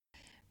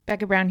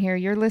Becca Brown here.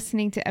 You're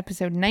listening to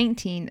episode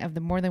 19 of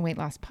the More Than Weight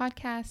Loss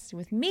podcast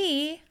with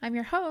me. I'm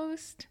your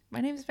host. My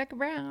name is Becca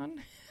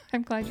Brown.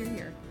 I'm glad you're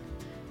here.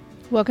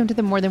 Welcome to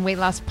the More Than Weight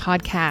Loss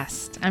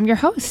podcast. I'm your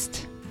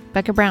host,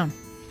 Becca Brown.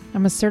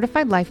 I'm a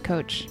certified life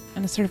coach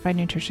and a certified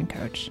nutrition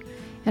coach.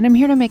 And I'm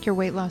here to make your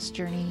weight loss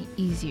journey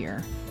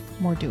easier,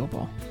 more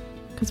doable.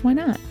 Because why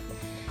not?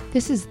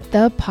 This is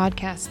the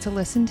podcast to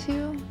listen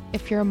to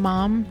if you're a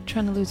mom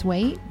trying to lose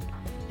weight,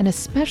 and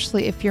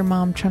especially if you're a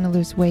mom trying to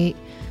lose weight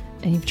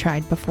and you've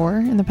tried before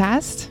in the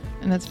past,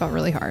 and that's felt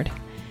really hard.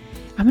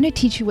 I'm going to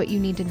teach you what you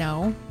need to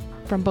know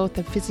from both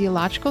the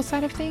physiological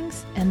side of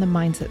things and the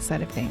mindset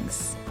side of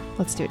things.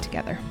 Let's do it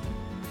together.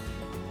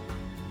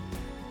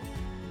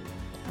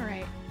 All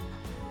right.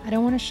 I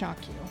don't want to shock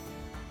you.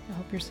 I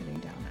hope you're sitting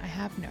down. I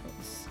have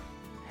notes.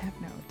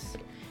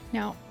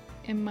 Now,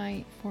 in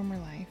my former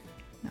life,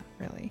 not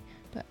really,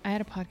 but I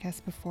had a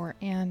podcast before,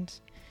 and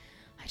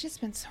I just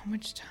spent so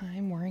much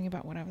time worrying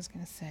about what I was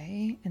going to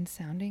say and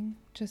sounding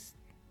just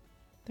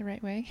the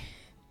right way.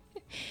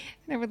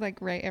 And I would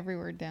write every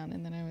word down,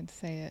 and then I would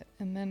say it,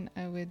 and then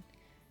I would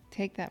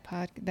take that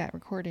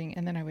recording,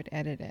 and then I would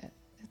edit it.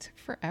 It took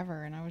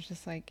forever, and I was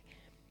just like,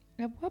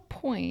 at what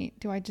point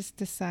do I just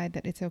decide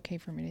that it's okay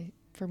for me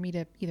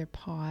to either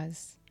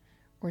pause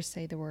or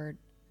say the word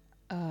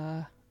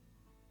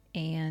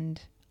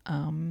and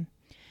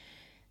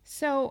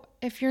so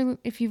if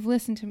you've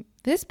listened to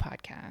this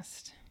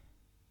podcast,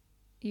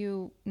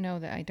 you know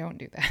that I don't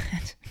do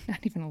that. Not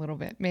even a little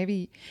bit.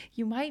 Maybe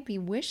you might be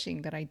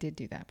wishing that I did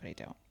do that, but I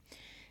don't.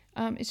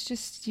 It's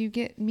just you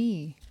get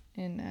me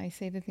and I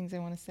say the things I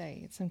want to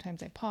say.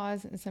 Sometimes I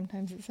pause and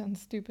sometimes it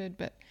sounds stupid,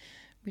 but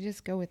we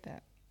just go with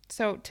that.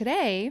 So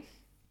today,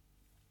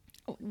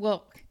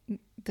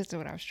 this is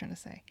what I was trying to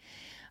say.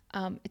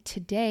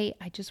 Today,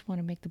 I just want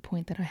to make the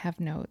point that I have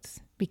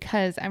notes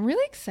because I'm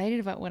really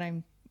excited about what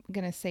I'm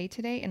going to say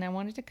today. And I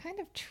wanted to kind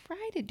of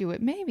try to do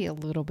it maybe a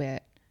little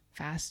bit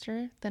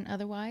faster than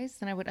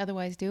I would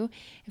otherwise do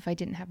if I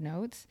didn't have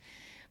notes.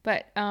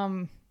 But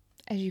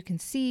as you can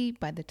see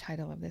by the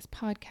title of this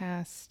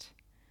podcast,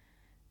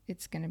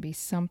 it's going to be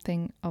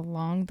something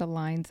along the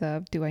lines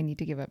of, do I need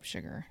to give up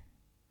sugar?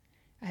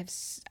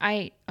 It's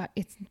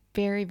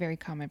very, very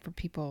common for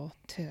people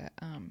to,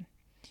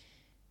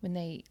 when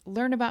they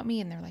learn about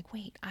me and they're like,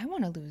 wait, I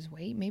want to lose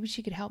weight. Maybe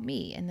she could help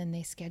me. And then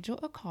they schedule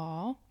a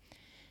call.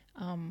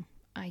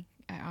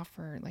 I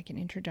offer like an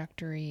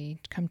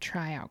introductory come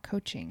try out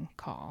coaching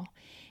call.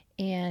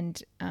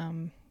 And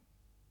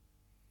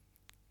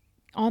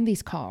on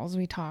these calls,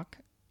 we talk,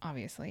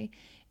 obviously,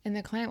 and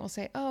the client will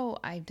say, oh,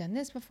 I've done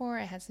this before.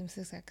 I had some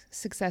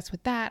success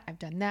with that. I've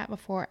done that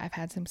before. I've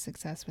had some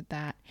success with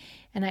that.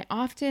 And it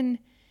often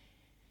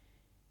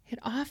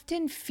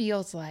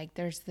feels like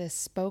there's this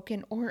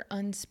spoken or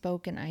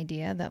unspoken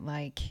idea that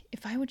like,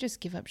 if I would just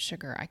give up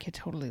sugar, I could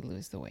totally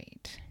lose the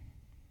weight.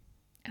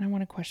 And I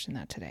want to question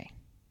that today.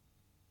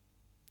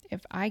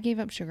 If I gave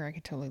up sugar, I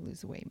could totally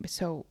lose the weight.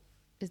 So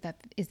is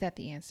that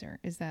the answer?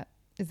 Is that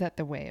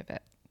the way of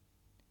it?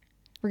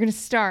 We're going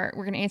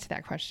to answer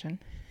that question.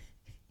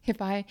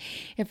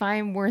 If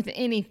I'm worth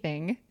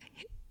anything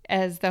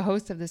as the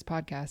host of this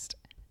podcast,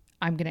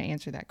 I'm going to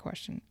answer that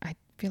question. I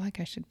feel like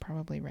I should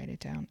probably write it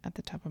down at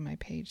the top of my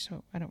page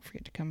so I don't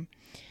forget to come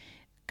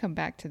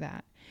back to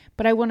that.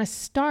 But I want to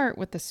start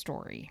with the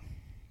story.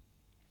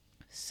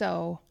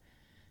 So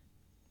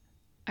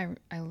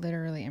I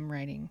literally am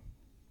writing,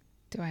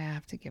 do I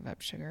have to give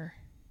up sugar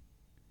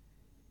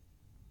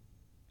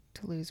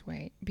to lose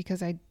weight?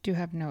 Because I do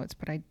have notes,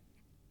 but I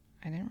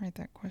didn't write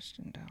that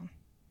question down.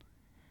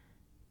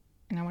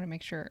 And I want to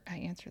make sure I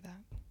answer that.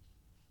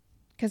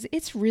 Because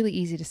it's really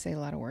easy to say a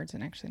lot of words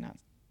and actually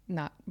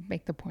not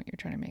make the point you're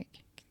trying to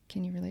make.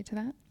 Can you relate to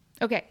that?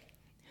 Okay.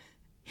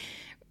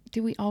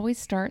 Do we always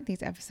start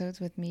these episodes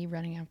with me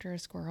running after a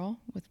squirrel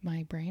with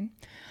my brain?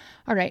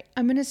 All right.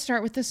 I'm going to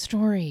start with the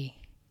story.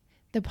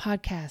 The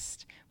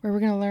podcast where we're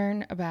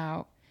going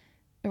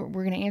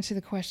to answer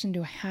the question,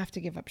 do I have to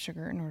give up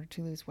sugar in order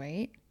to lose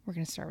weight? We're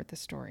going to start with the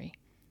story.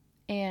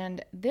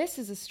 And this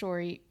is a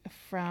story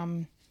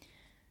from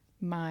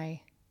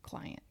my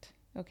client.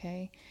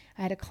 Okay.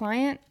 I had a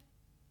client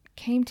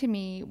came to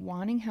me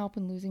wanting help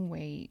in losing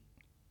weight.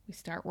 We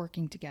start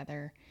working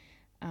together.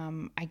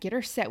 I get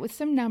her set with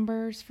some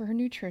numbers for her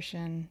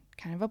nutrition,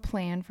 kind of a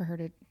plan for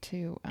her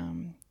to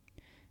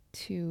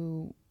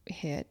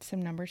hit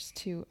some numbers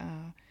to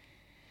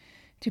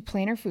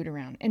plan her food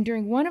around. And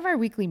during one of our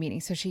weekly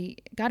meetings, so she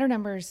got her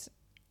numbers,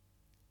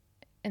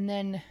 and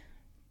then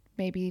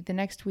maybe the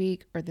next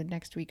week or the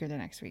next week or the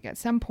next week, at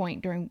some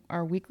point during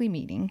our weekly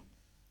meeting,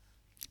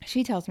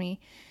 she tells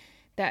me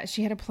that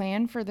she had a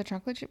plan for the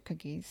chocolate chip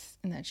cookies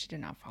and that she did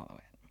not follow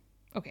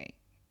it. Okay.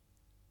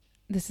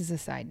 This is a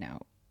side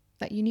note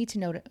that you need to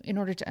know in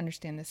order to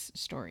understand this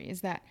story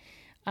is that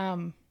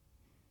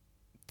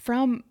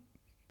from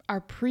our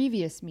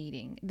previous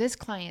meeting, this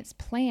client's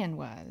plan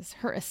was,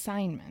 her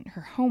assignment,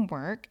 her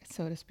homework,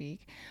 so to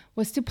speak,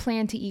 was to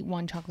plan to eat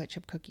one chocolate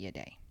chip cookie a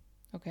day.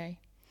 Okay.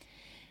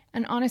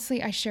 And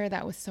honestly, I share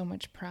that with so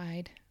much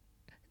pride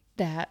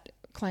that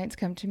clients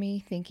come to me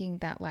thinking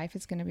that life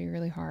is going to be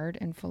really hard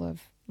and full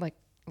of like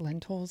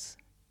lentils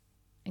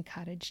and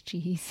cottage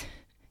cheese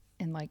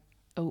and like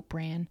oat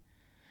bran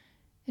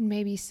and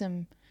maybe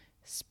some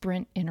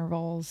sprint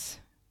intervals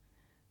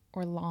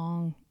or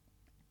long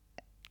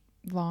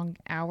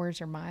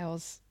hours or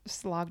miles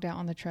slogged out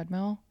on the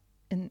treadmill.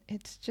 And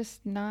it's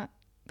just not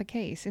the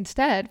case.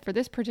 Instead, for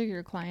this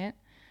particular client,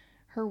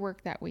 her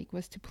work that week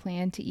was to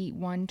plan to eat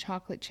 1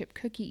 chocolate chip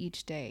cookie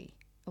each day,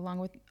 along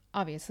with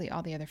obviously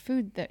all the other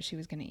food that she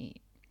was going to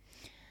eat.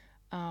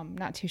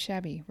 Not too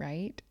shabby,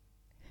 right?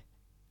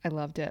 I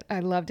loved it. I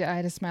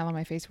had a smile on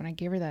my face when I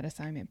gave her that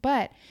assignment.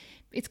 But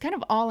it's kind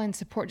of all in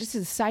support. Just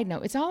as a side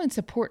note, it's all in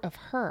support of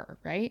her,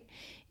 right?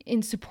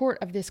 In support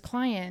of this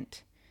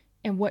client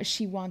and what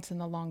she wants in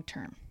the long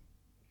term.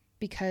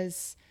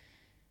 Because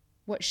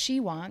what she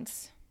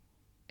wants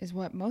is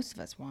what most of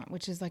us want,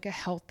 which is like a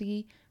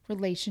healthy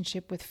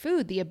relationship with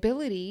food, the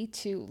ability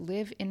to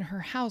live in her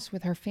house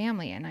with her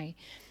family.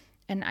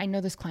 And I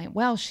know this client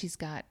well. She's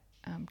got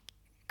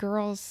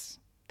girls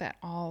that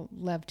all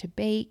love to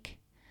bake.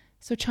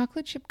 So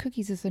chocolate chip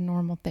cookies is a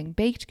normal thing.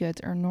 Baked goods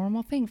are a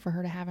normal thing for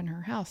her to have in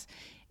her house.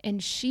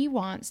 And she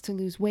wants to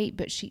lose weight,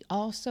 but she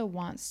also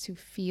wants to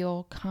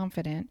feel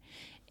confident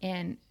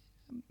and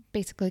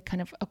basically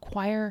kind of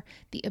acquire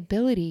the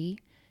ability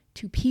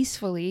to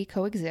peacefully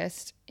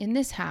coexist in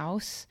this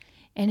house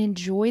and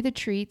enjoy the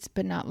treats,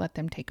 but not let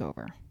them take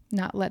over,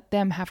 not let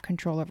them have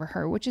control over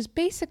her, which is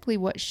basically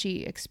what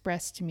she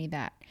expressed to me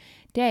that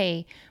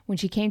day when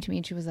she came to me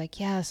and she was like,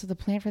 yeah, so the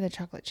plan for the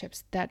chocolate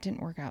chips, that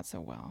didn't work out so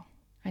well.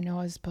 I know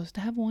I was supposed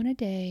to have 1 a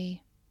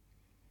day.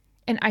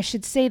 And I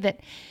should say that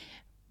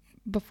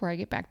before I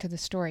get back to the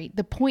story,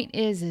 the point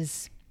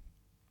is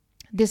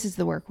this is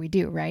the work we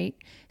do, right?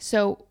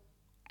 So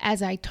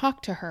as I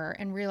talked to her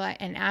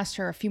and asked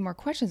her a few more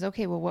questions,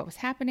 okay, well, what was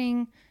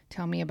happening?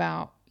 Tell me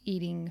about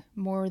eating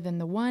more than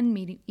the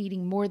 1,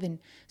 eating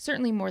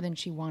certainly more than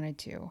she wanted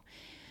to.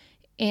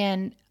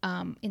 And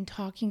in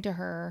talking to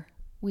her,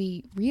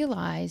 we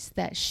realized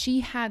that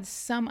she had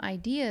some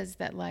ideas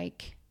that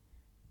like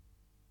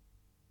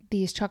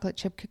these chocolate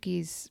chip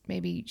cookies,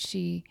 maybe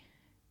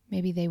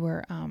they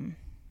were,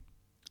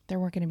 there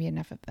weren't going to be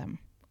enough of them.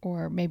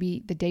 Or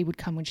maybe the day would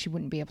come when she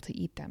wouldn't be able to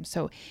eat them.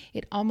 So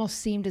it almost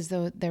seemed as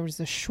though there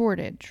was a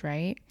shortage,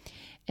 right?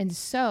 And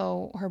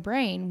so her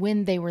brain,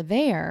 when they were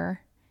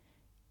there,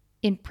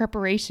 in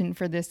preparation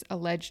for this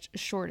alleged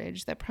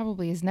shortage that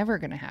probably is never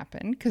going to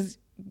happen because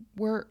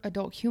we're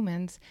adult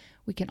humans,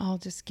 we can all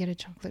just get a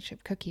chocolate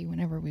chip cookie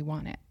whenever we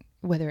want it,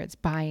 whether it's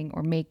buying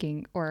or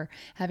making or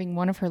having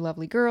one of her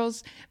lovely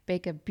girls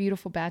bake a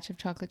beautiful batch of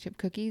chocolate chip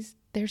cookies.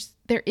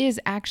 There is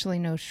actually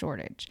no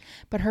shortage,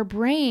 but her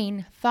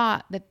brain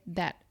thought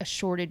that a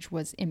shortage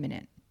was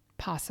imminent,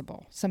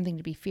 possible, something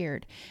to be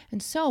feared.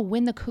 And so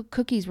when the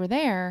cookies were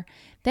there,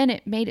 then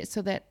it made it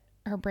so that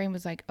her brain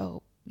was like,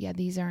 oh yeah,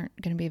 these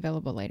aren't going to be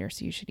available later,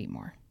 so you should eat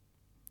more.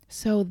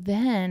 So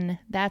then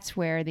that's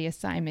where the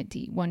assignment to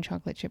eat 1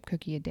 chocolate chip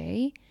cookie a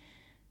day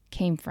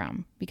came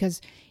from,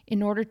 because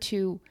in order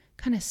to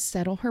kind of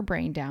settle her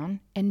brain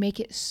down and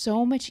make it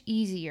so much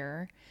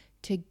easier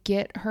to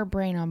get her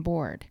brain on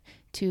board,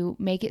 to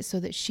make it so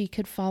that she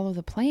could follow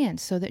the plan,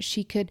 so that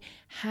she could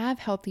have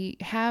healthy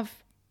and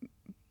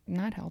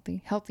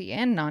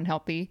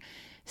non-healthy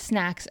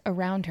snacks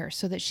around her,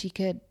 so that she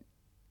could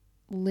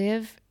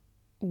live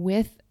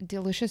with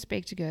delicious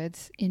baked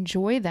goods,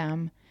 enjoy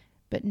them,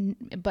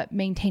 but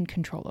maintain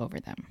control over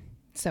them.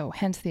 So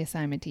hence the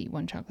assignment to eat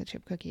 1 chocolate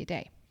chip cookie a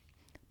day.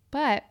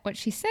 But what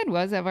she said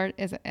was,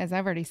 as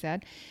I've already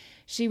said,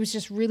 she was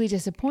just really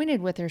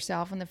disappointed with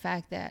herself and the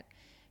fact that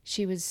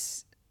she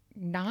was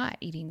not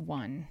eating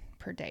 1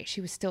 per day.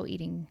 She was still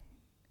eating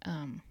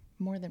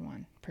more than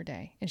 1 per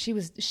day, and she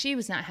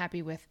was not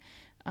happy with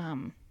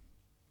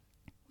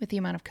the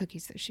amount of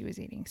cookies that she was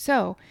eating.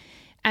 So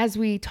as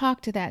we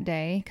talked that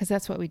day, because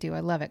that's what we do,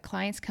 I love it.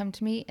 Clients come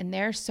to me and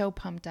they're so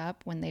pumped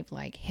up when they've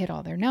like hit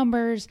all their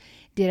numbers,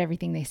 did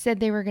everything they said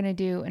they were going to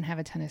do, and have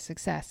a ton of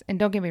success. And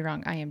don't get me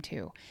wrong, I am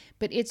too.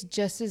 But it's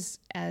just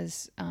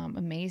as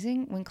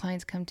amazing when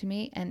clients come to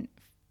me and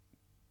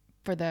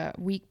for the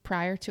week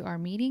prior to our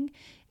meeting,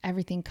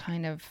 everything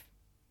kind of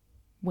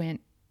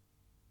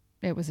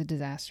it was a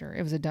disaster.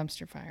 It was a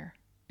dumpster fire.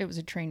 It was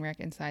a train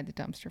wreck inside the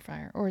dumpster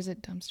fire. Or is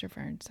it dumpster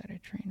fire inside a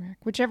train wreck?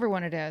 Whichever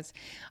one it is.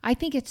 I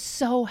think it's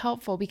so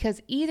helpful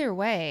because either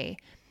way,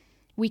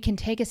 we can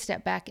take a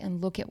step back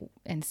and look at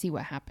and see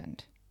what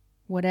happened.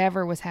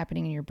 Whatever was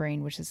happening in your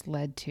brain, which has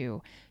led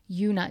to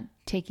you not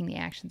taking the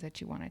actions that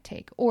you want to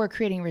take or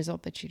creating a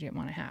result that you didn't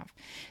want to have.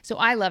 So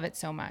I love it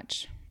so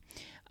much.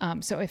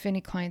 So if any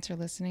clients are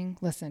listening,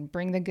 listen,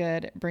 bring the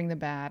good, bring the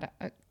bad,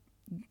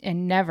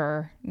 and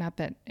never, not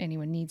that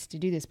anyone needs to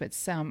do this, but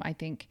some, I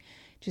think,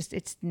 just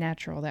it's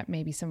natural that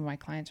maybe some of my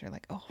clients are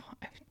like,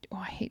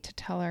 I hate to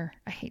tell her,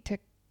 I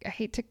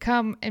hate to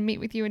come and meet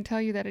with you and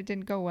tell you that it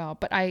didn't go well.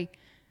 But I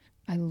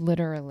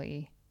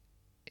literally,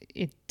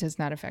 it does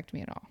not affect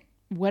me at all.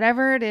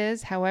 Whatever it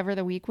is, however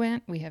the week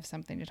went, we have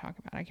something to talk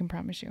about. I can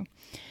promise you.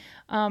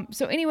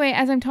 So anyway,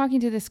 as I'm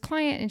talking to this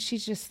client and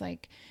she's just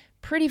like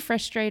pretty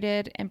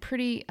frustrated and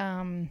pretty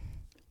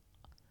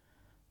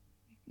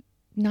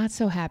not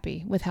so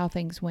happy with how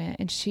things went.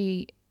 And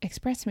she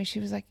expressed to me, she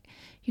was like,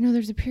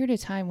 there's a period of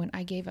time when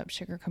I gave up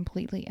sugar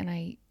completely, and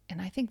I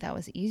think that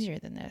was easier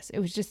than this. It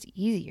was just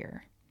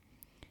easier.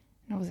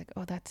 And I was like,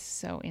 oh, that's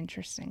so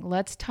interesting.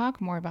 Let's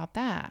talk more about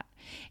that.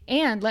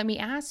 And let me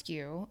ask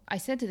you, I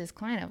said to this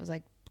client, I was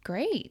like,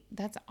 great,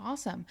 that's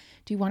awesome.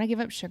 Do you want to give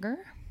up sugar?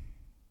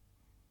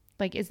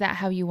 Like, is that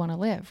how you want to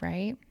live,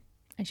 right?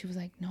 And she was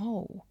like,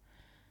 no,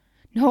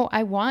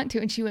 I want to.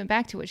 And she went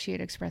back to what she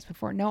had expressed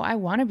before. No, I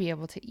want to be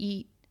able to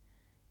eat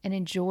and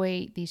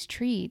enjoy these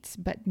treats,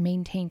 but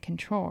maintain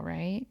control,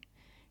 right?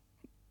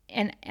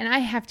 And I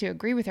have to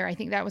agree with her. I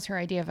think that was her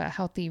idea of a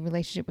healthy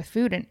relationship with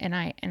food. And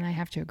I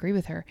have to agree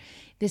with her.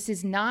 This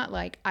is not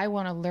like, I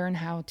want to learn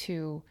how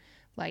to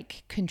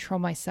like control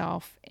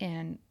myself.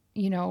 And,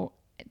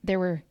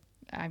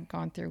 I've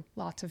gone through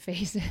lots of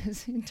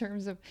phases in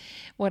terms of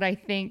what I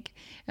think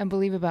and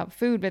believe about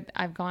food, but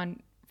I've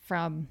gone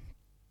from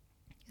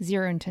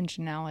zero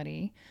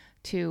intentionality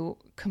to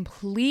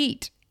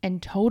complete and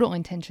total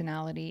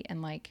intentionality,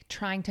 and like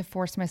trying to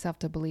force myself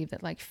to believe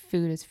that like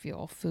food is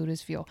fuel,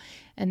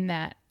 and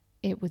that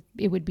it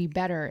would be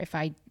better if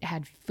I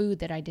had food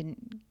that I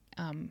didn't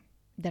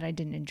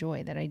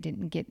enjoy, that I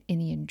didn't get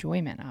any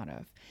enjoyment out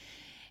of.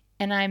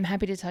 And I'm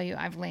happy to tell you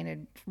I've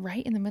landed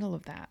right in the middle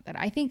of that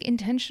I think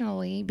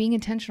being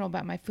intentional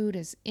about my food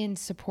is in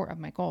support of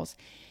my goals.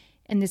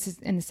 And this is,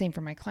 and the same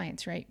for my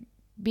clients, right?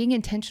 Being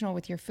intentional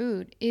with your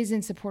food is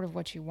in support of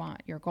what you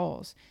want, your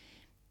goals.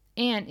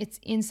 And it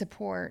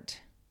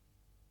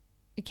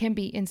can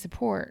be in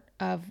support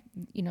of,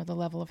 the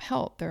level of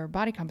health or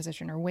body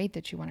composition or weight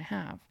that you want to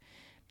have.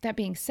 That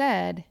being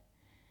said,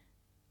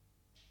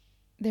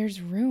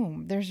 there's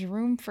room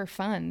for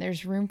fun.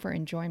 There's room for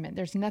enjoyment.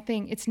 There's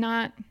nothing, it's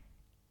not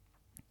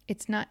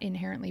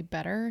inherently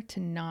better to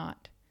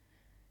not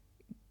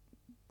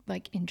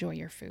like enjoy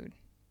your food,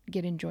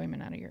 get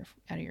enjoyment out of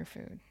your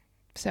food.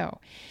 So,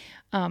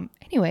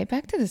 anyway,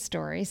 back to the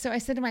story. So I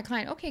said to my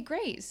client, okay,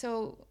 great.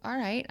 So, all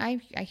right, I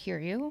hear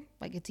you.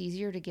 Like, it's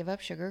easier to give up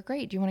sugar.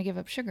 Great. Do you want to give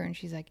up sugar? And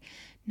she's like,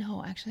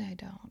 no, actually I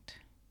don't.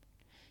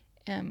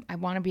 I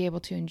want to be able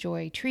to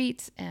enjoy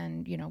treats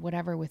and,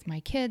 whatever with my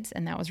kids.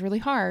 And that was really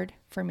hard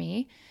for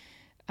me.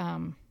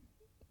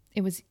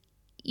 It was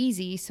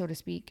easy, so to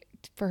speak,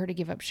 for her to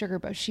give up sugar,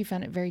 but she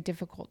found it very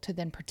difficult to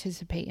then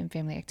participate in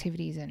family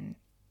activities and,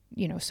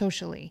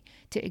 socially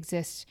to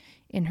exist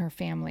in her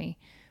family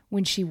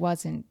when she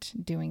wasn't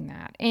doing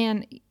that.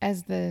 And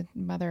as the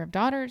mother of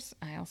daughters,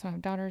 I also have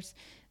daughters,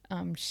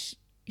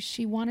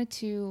 she wanted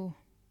to,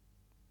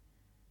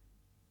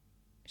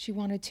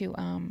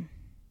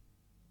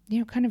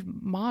 kind of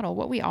model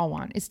what we all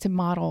want, is to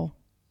model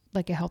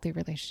like a healthy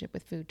relationship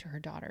with food to her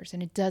daughters.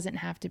 And it doesn't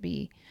have to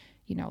be,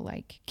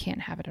 like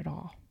can't have it at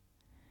all.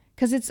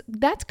 Cause it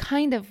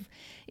kind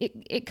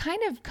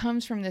of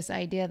comes from this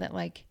idea that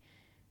like,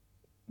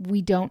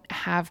 we don't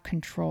have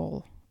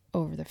control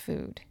over the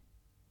food.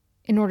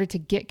 In order to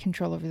get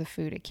control over the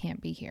food, it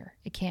can't be here.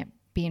 It can't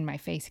be in my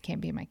face. It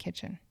can't be in my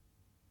kitchen.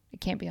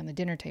 It can't be on the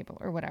dinner table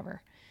or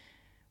whatever,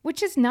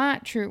 which is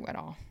not true at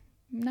all.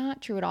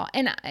 Not true at all.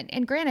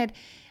 And granted,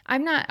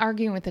 I'm not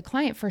arguing with the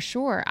client for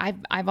sure.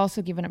 I've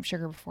also given up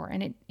sugar before,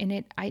 and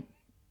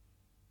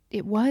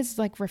it was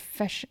like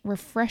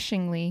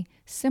refreshingly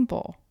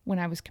simple when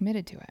I was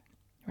committed to it,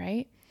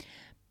 right?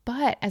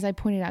 But as I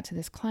pointed out to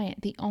this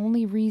client, the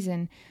only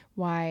reason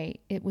why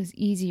it was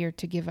easier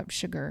to give up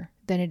sugar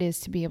than it is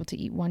to be able to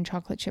eat one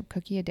chocolate chip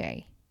cookie a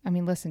day. I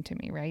mean, listen to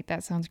me, right?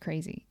 That sounds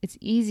crazy. It's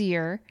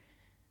easier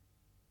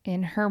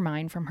in her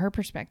mind, from her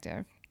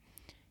perspective,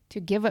 to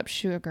give up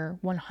sugar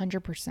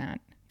 100%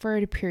 for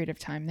a period of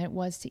time than it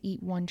was to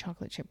eat one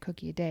chocolate chip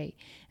cookie a day.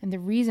 And the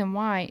reason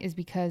why is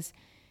because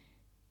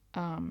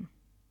that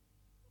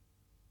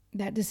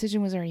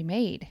decision was already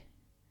made.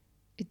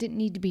 It didn't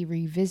need to be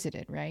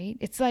revisited, right?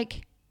 It's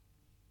like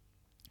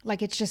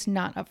it's just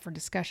not up for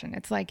discussion.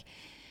 It's like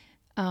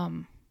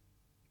I'm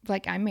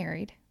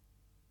married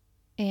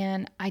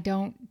and I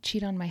don't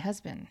cheat on my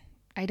husband.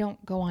 I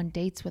don't go on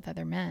dates with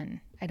other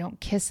men. I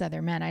don't kiss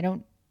other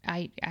men.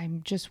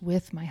 I'm just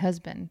with my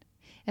husband.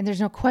 And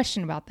there's no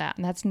question about that.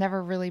 And that's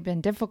never really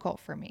been difficult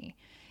for me.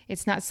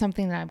 It's not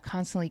something that I'm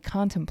constantly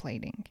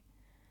contemplating.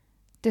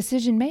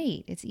 Decision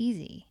made. It's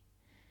easy.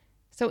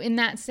 So in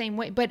that same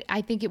way, but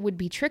I think it would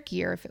be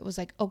trickier if it was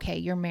like, okay,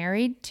 you're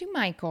married to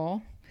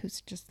Michael,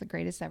 who's just the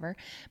greatest ever,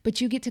 but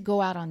you get to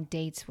go out on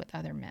dates with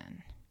other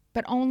men,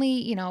 but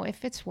only,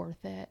 if it's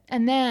worth it.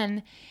 And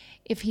then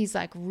if he's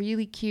like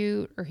really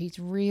cute or he's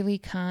really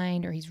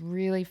kind or he's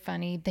really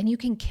funny, then you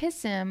can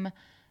kiss him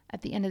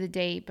at the end of the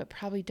date, but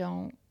probably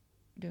don't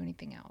do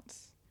anything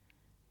else.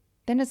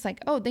 Then it's like,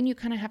 oh, then you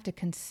kind of have to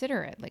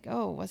consider it. Like,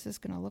 oh, what's this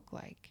going to look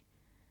like?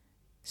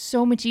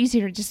 So much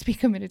easier to just be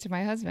committed to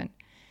my husband.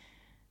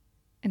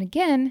 And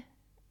again,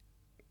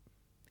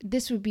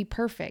 this would be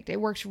perfect. It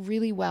works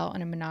really well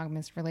in a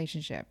monogamous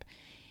relationship.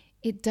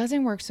 It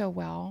doesn't work so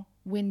well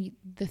when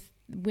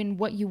when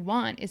what you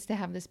want is to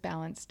have this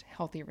balanced,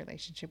 healthy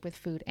relationship with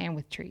food and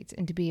with treats,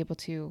 and to be able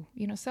to,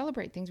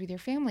 celebrate things with your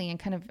family and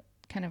kind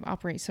of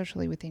operate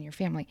socially within your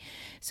family.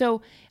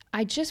 So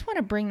I just want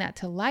to bring that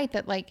to light,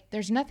 that like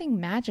there's nothing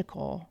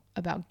magical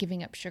about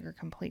giving up sugar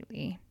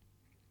completely.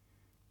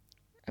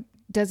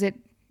 Does it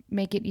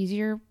make it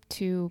easier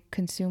to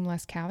consume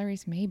less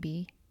calories?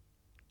 Maybe.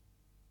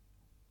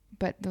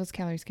 But those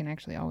calories can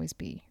actually always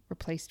be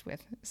replaced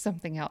with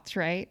something else,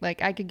 right?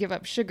 Like I could give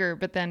up sugar,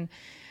 but then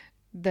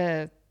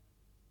the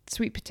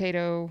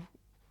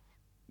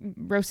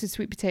roasted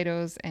sweet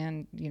potatoes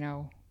and,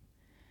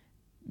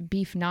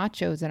 beef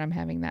nachos that I'm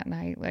having that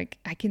night, like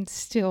I can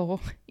still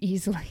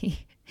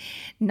easily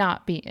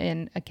not be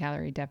in a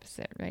calorie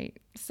deficit, right?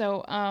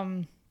 So,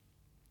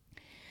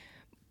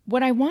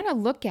 what I want to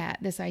look at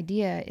this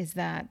idea is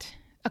that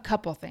a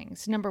couple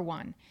things. Number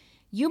one,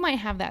 you might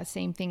have that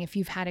same thing if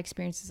you've had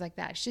experiences like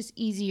that. It's just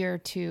easier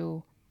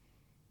to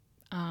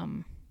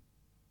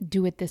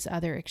do it this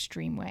other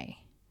extreme way.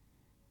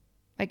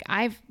 Like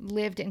I've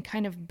lived and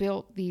kind of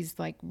built these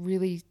like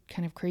really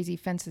kind of crazy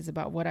fences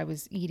about what I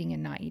was eating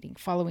and not eating,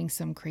 following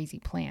some crazy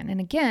plan. And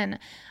again,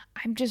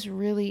 I'm just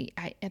really,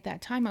 at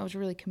that time, I was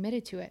really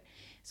committed to it.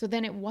 So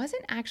then it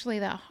wasn't actually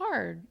that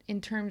hard in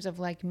terms of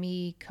like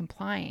me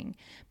complying,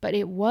 but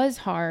it was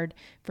hard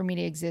for me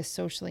to exist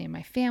socially in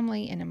my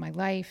family and in my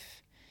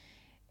life.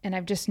 And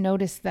I've just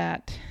noticed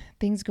that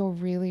things go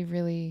really,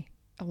 really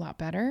a lot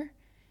better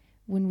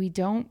when we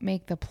don't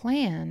make the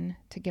plan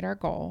to get our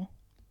goal.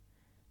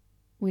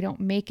 We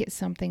don't make it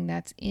something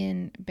that's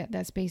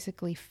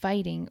basically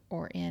fighting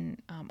or in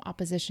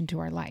opposition to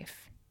our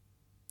life.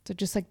 So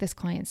just like this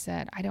client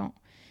said, I don't,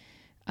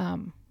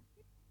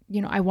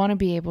 I want to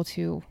be able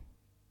to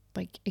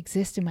like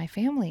exist in my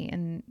family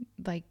and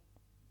like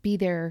be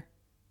there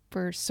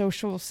for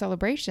social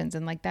celebrations.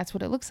 And like, that's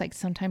what it looks like.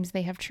 Sometimes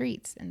they have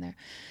treats and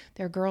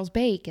their girls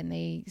bake and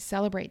they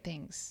celebrate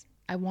things.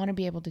 I want to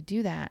be able to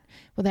do that.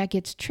 Well, that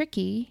gets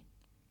tricky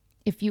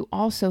if you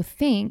also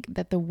think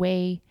that the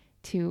way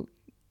to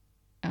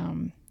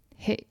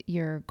hit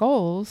your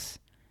goals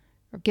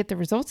or get the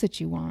results that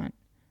you want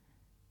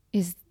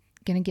is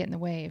going to get in the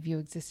way of you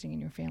existing in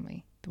your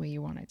family the way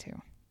you want it to.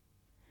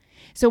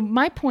 So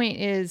my point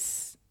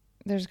is,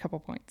 there's a couple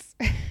points.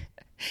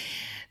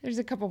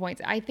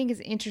 I think it's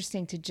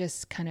interesting to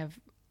just kind of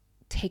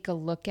take a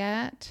look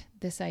at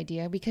this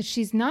idea, because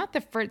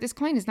this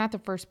client is not the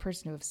first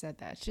person to have said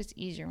that. It's just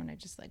easier when I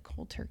just like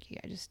cold turkey.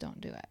 I just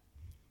don't do it.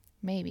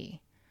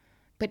 Maybe.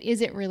 But is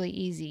it really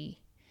easy?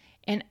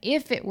 And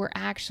if it were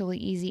actually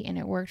easy and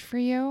it worked for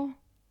you,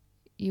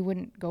 you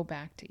wouldn't go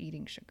back to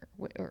eating sugar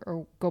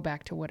or go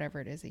back to whatever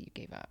it is that you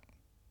gave up.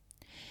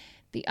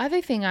 The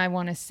other thing I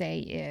want to say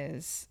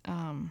is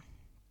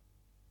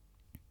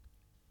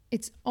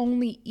it's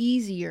only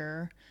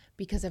easier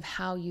because of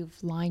how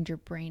you've lined your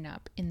brain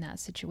up in that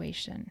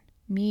situation.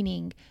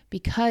 Meaning,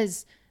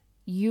 because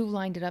you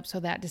lined it up so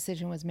that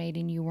decision was made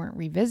and you weren't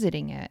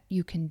revisiting it,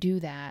 you can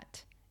do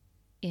that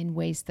in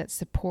ways that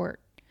support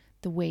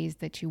the ways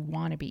that you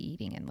want to be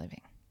eating and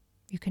living.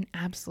 You can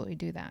absolutely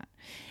do that.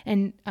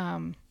 And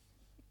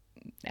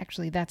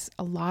actually, that's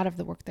a lot of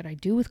the work that I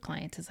do with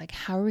clients is like,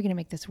 how are we going to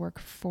make this work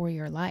for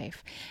your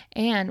life?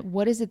 And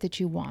what is it that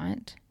you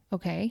want?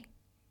 Okay,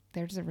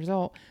 there's the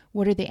result.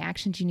 What are the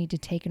actions you need to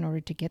take in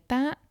order to get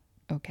that?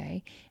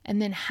 Okay. And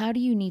then how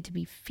do you need to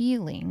be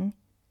feeling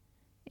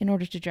in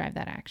order to drive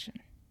that action?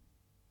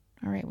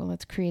 All right, well,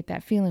 let's create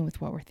that feeling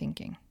with what we're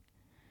thinking.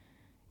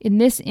 In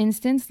this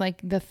instance,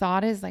 like the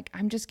thought is like,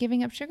 I'm just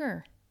giving up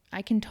sugar.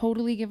 I can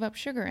totally give up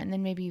sugar. And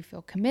then maybe you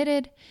feel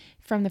committed.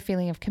 From the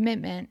feeling of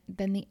commitment,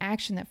 then the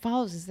action that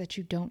follows is that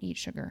you don't eat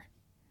sugar.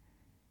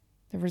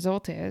 The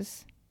result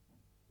is,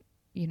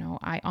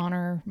 I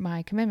honor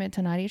my commitment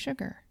to not eat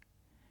sugar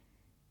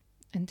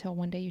until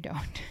one day you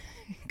don't.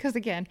 Because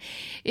again,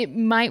 it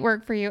might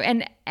work for you.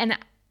 And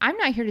I'm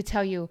not here to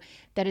tell you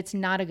that it's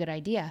not a good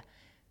idea.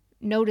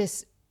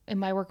 Notice in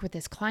my work with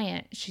this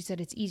client, she said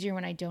it's easier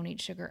when I don't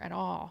eat sugar at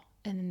all.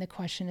 And then the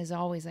question is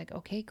always like,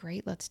 okay,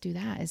 great, let's do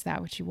that. Is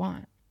that what you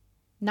want?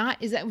 Not,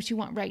 is that what you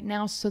want right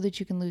now so that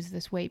you can lose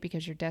this weight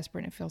because you're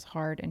desperate and it feels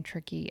hard and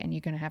tricky and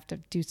you're going to have to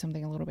do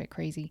something a little bit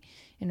crazy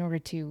in order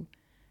to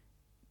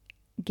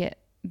get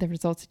the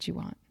results that you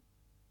want?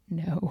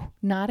 No,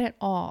 not at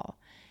all.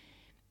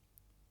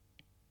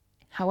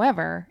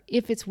 However,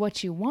 if it's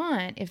what you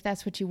want, if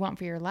that's what you want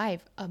for your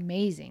life,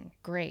 amazing,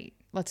 great.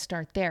 Let's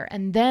start there.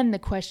 And then the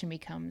question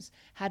becomes,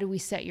 how do we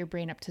set your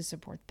brain up to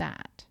support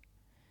that?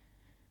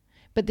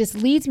 But this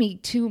leads me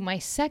to my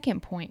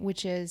second point,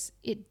 which is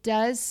it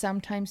does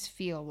sometimes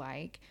feel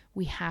like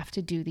we have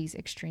to do these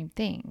extreme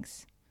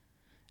things.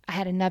 I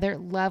had another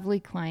lovely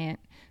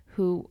client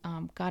who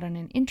got on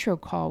an intro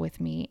call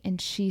with me, and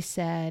she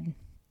said,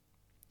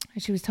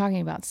 she was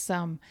talking about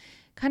some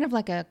kind of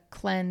like a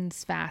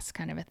cleanse fast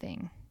kind of a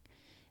thing.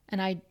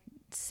 And I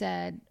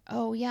said,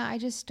 oh yeah, I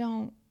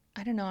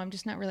don't know. I'm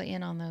just not really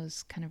in on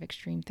those kind of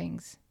extreme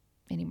things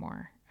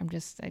anymore.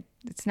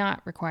 It's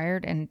not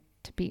required. And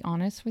to be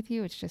honest with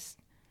you,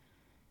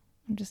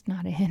 I'm just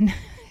not in.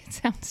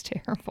 It sounds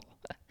terrible.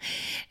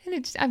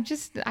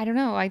 And I don't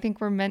know. I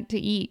think we're meant to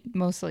eat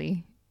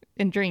mostly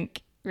and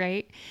drink,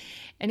 right?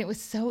 And it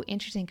was so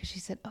interesting because she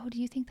said, "Oh,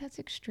 do you think that's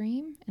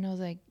extreme?" And I was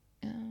like,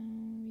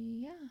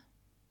 yeah,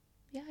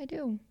 I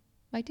do.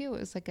 It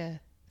was like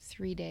a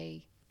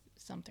 3-day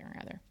something or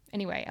other.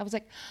 Anyway, I was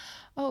like,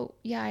 oh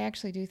yeah, I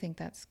actually do think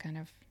that's kind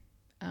of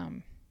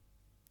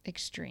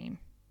extreme.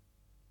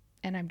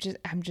 And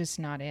I'm just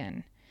not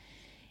in.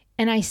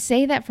 And I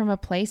say that from a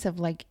place of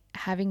like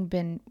having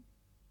been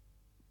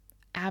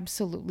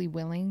absolutely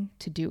willing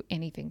to do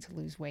anything to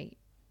lose weight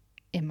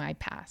in my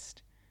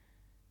past.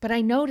 But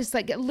I noticed,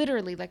 like,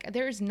 literally, like,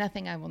 there is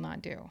nothing I will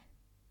not do.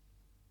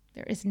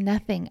 There is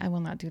nothing I will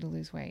not do to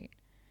lose weight,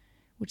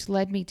 which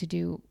led me to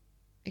do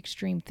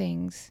extreme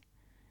things,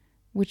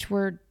 which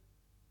were,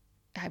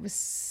 I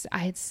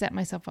had set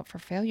myself up for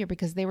failure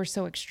because they were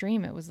so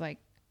extreme. It was like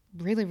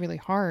really, really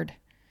hard.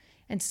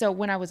 And so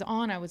when I was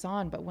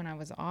on, but when I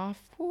was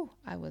off,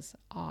 I was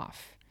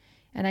off.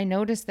 And I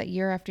noticed that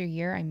year after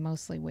year, I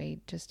mostly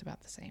weighed just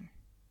about the same.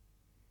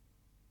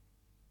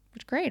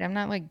 Which great. I'm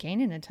not like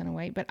gaining a ton of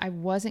weight, but I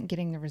wasn't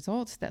getting the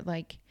results that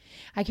like,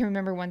 I can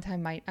remember one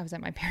time I was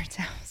at my parents'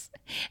 house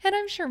and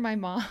I'm sure my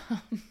mom,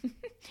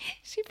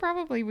 she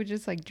probably would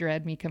just like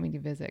dread me coming to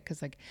visit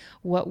because like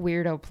what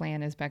weirdo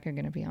plan is Becca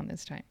going to be on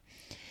this time?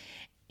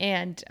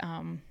 And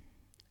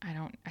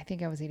I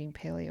think I was eating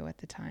paleo at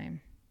the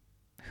time.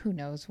 Who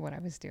knows what I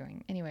was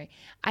doing? Anyway,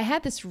 I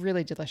had this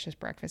really delicious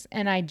breakfast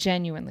and I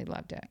genuinely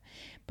loved it.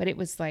 But it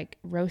was like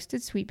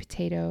roasted sweet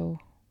potato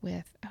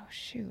with,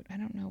 I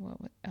don't know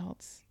what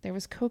else. There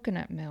was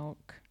coconut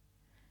milk.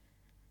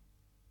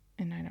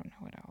 And I don't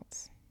know what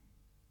else.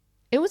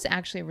 It was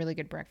actually a really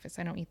good breakfast.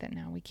 I don't eat that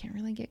now. We can't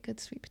really get good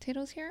sweet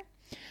potatoes here.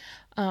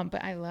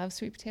 But I love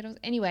sweet potatoes.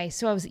 Anyway,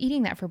 so I was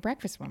eating that for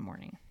breakfast one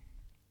morning.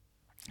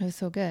 It was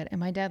so good. And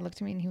my dad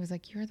looked at me and he was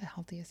like, "You're the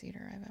healthiest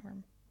eater I've ever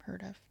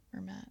heard of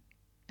or met,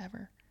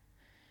 ever."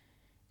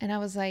 And I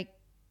was like,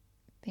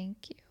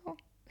 "Thank you."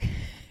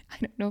 I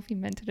don't know if he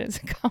meant it as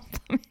a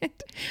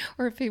compliment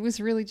or if it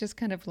was really just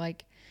kind of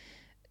like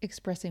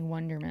expressing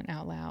wonderment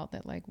out loud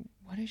that like,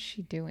 what is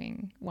she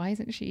doing? Why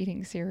isn't she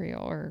eating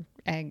cereal or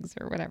eggs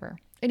or whatever?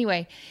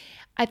 Anyway,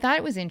 I thought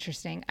it was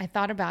interesting. I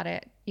thought about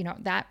it,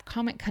 that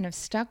comment kind of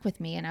stuck with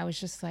me and I was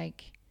just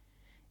like,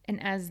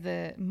 and as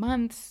the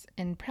months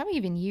and probably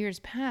even years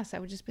passed, I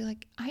would just be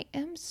like, I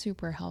am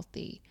super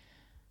healthy.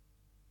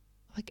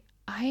 Like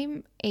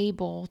I'm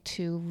able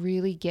to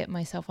really get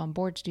myself on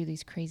board to do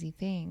these crazy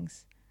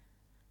things.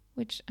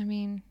 Which, I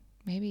mean,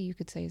 maybe you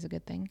could say is a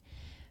good thing.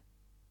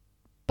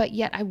 But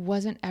yet I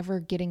wasn't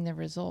ever getting the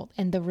result.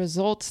 And the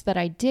results that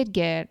I did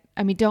get,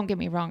 I mean, don't get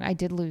me wrong, I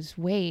did lose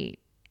weight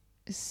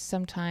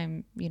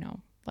sometime,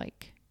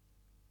 like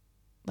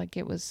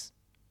it was,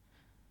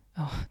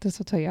 this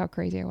will tell you how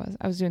crazy I was.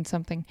 I was doing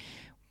something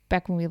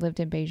back when we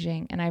lived in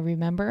Beijing. And I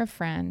remember a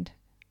friend,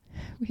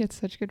 we had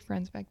such good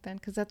friends back then,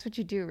 because that's what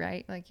you do,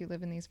 right? Like you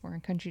live in these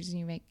foreign countries and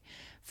you make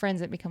friends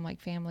that become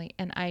like family.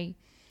 And I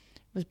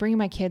was bringing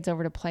my kids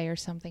over to play or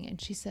something.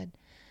 And she said,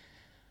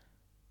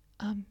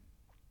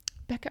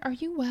 "Becca, are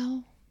you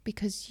well?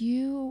 Because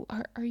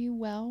are you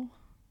well?"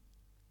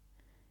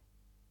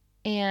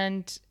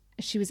 And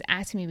she was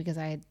asking me because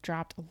I had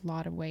dropped a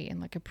lot of weight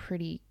in like a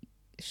pretty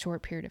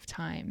short period of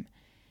time.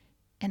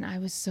 And I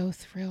was so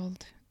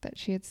thrilled that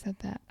she had said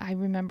that. I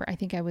remember, I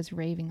think I was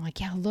raving like,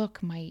 "Yeah,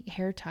 look, my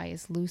hair tie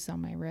is loose on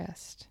my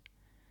wrist."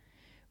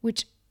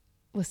 Which,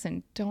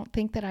 listen, don't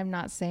think that I'm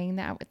not saying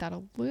that without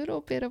a little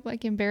bit of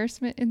like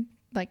embarrassment and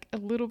like a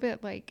little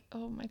bit like,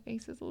 oh, my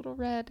face is a little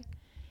red.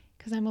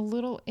 Because I'm a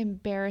little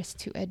embarrassed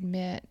to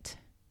admit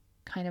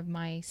kind of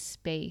my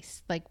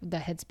space, like the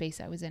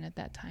headspace I was in at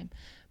that time.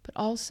 But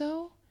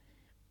also,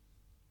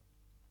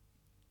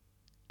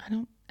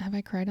 have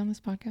I cried on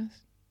this podcast?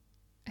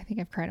 I think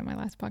I've cried on my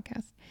last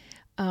podcast.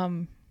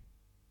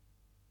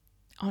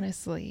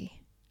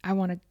 Honestly, I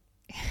want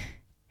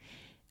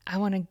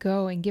to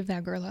go and give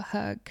that girl a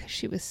hug because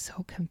she was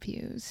so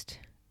confused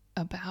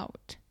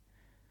about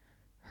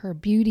her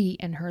beauty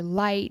and her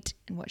light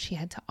and what she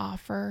had to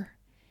offer.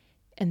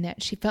 And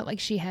that she felt like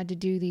she had to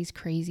do these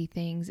crazy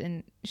things.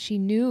 And she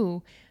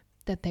knew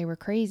that they were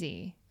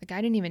crazy. Like I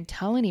didn't even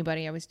tell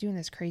anybody I was doing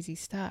this crazy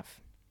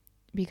stuff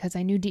because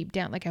I knew deep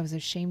down, like I was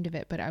ashamed of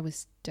it, but I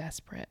was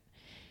desperate.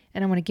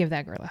 And I want to give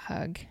that girl a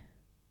hug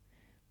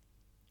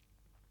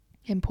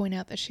and point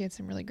out that she had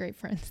some really great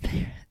friends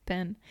there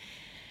then.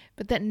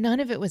 But that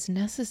none of it was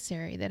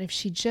necessary. That if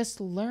she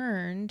just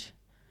learned,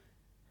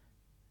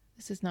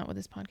 this is not what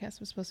this podcast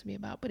was supposed to be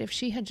about, but if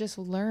she had just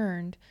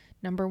learned,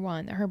 number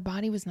one, that her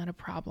body was not a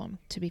problem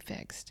to be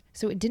fixed.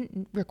 So it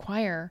didn't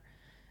require,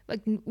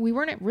 like, we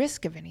weren't at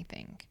risk of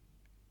anything.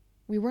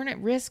 We weren't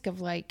at risk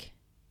of like,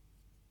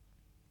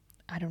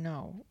 I don't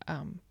know,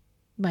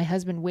 my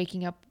husband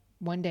waking up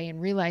one day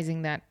and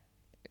realizing that,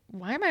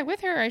 why am I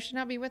with her? I should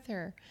not be with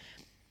her.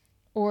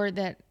 Or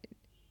that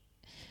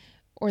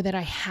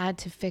I had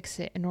to fix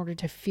it in order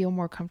to feel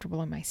more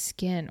comfortable in my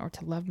skin or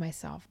to love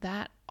myself.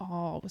 That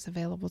all was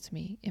available to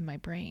me in my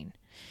brain.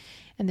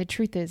 And the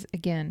truth is,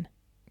 again,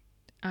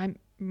 I'm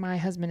my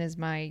husband is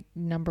my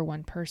number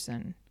one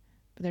person,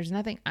 but there's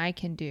nothing I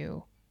can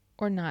do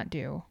or not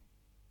do.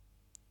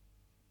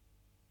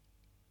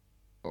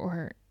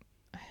 Or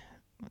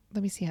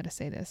let me see how to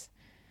say this.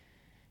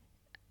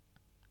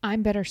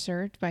 I'm better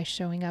served by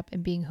showing up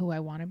and being who I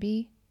want to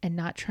be and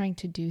not trying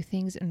to do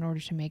things in order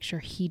to make sure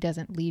he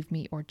doesn't leave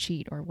me or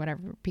cheat or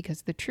whatever.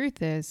 Because the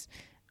truth is,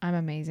 I'm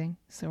amazing.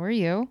 So are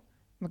you.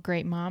 I'm a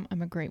great mom.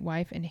 I'm a great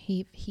wife. And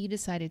if he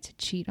decided to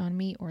cheat on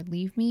me or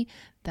leave me,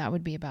 that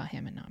would be about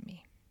him and not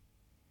me.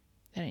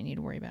 I didn't need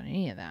to worry about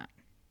any of that.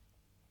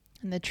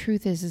 And the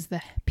truth is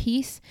the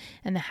peace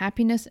and the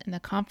happiness and the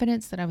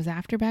confidence that I was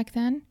after back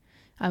then,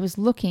 I was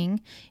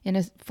looking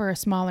for a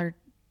smaller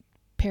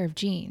pair of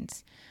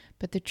jeans.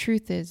 But the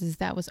truth is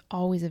that was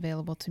always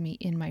available to me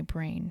in my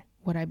brain,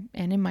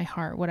 and in my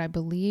heart, what I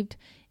believed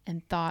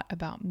and thought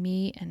about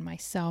me and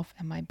myself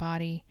and my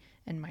body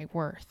and my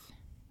worth.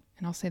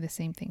 And I'll say the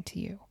same thing to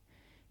you.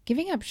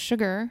 Giving up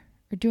sugar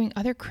or doing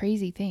other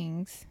crazy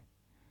things,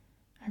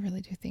 I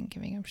really do think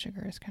giving up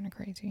sugar is kind of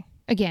crazy.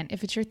 Again,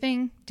 if it's your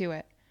thing, do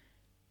it.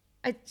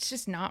 It's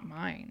just not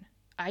mine.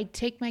 I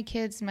take my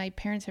kids, my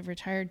parents have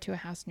retired to a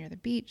house near the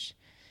beach,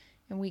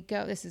 and we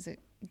go, this is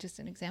just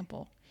an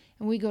example.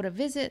 And we go to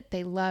visit.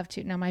 They love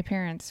to. Now, my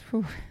parents,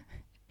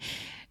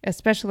 a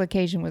special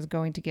occasion was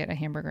going to get a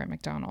hamburger at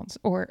McDonald's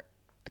or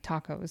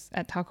tacos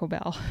at Taco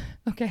Bell.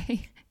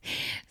 Okay.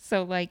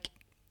 So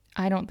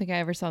I don't think I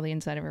ever saw the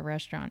inside of a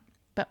restaurant,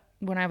 but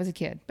when I was a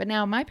kid. But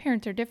now my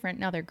parents are different.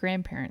 Now they're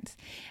grandparents.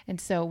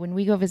 And so when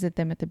we go visit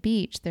them at the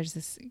beach, there's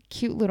this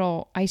cute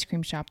little ice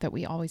cream shop that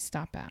we always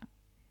stop at.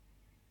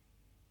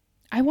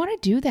 I want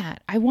to do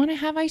that. I want to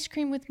have ice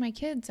cream with my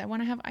kids. I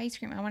want to have ice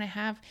cream.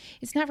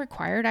 It's not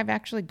required. I've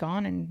actually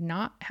gone and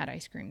not had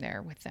ice cream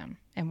there with them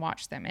and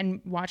watched them. And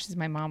watched as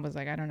my mom was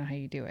like, I don't know how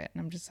you do it.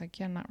 And I'm just like,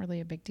 yeah, not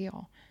really a big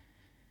deal.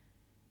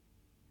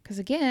 Because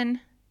again,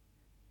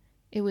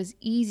 it was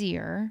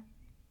easier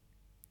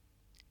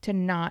to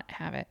not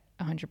have it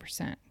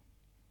 100%.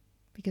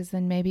 Because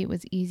then maybe it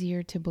was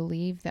easier to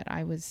believe that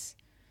I was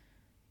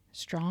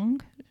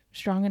strong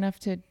enough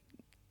to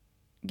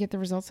get the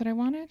results that I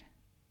wanted.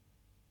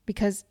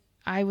 Because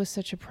I was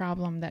such a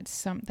problem that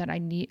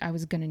I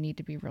was going to need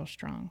to be real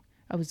strong.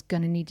 I was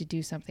going to need to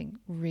do something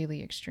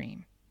really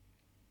extreme.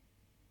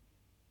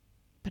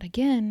 But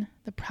again,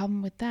 the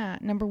problem with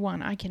that, number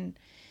one,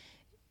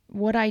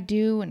 what I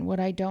do and what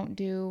I don't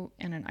do,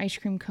 and an ice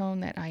cream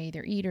cone that I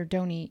either eat or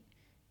don't eat,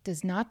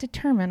 does not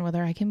determine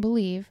whether I can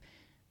believe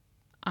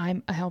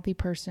I'm a healthy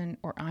person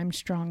or I'm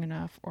strong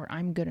enough or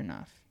I'm good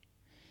enough.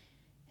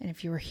 And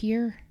if you were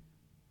here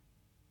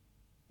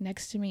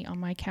next to me on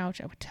my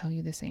couch, I would tell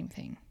you the same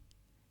thing.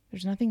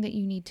 There's nothing that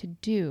you need to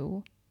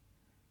do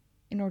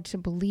in order to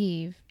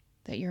believe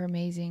that you're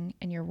amazing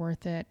and you're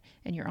worth it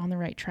and you're on the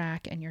right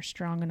track and you're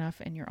strong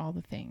enough and you're all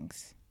the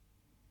things.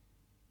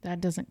 That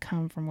doesn't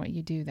come from what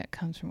you do. That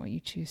comes from what you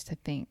choose to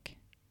think.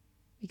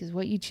 Because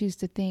what you choose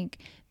to think,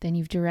 then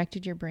you've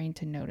directed your brain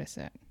to notice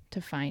it,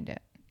 to find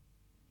it.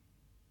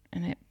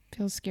 And it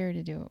feels scary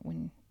to do it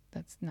when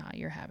that's not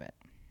your habit.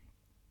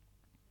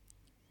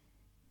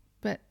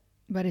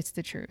 But it's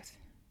the truth.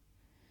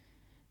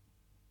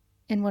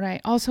 And what I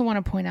also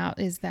want to point out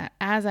is that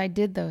as I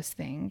did those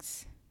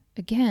things,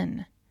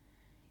 again,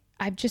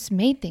 I've just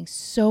made things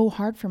so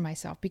hard for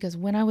myself, because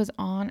when I was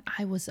on,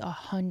 I was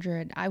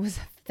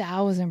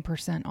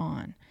 1,000%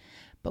 on.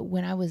 But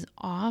when I was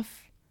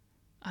off,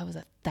 I was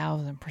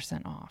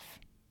 1,000% off.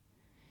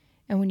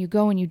 And when you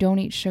go and you don't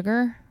eat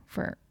sugar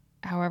for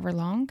however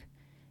long,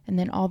 and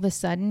then all of a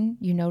sudden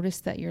you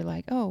notice that you're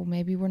like, oh,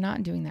 maybe we're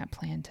not doing that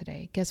plan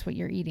today. Guess what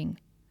you're eating?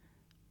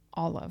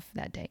 All of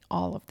that day,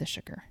 all of the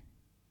sugar.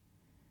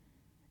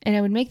 And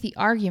I would make the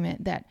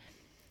argument that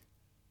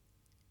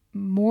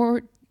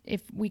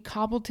if we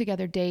cobbled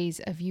together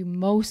days of you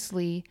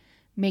mostly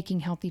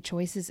making healthy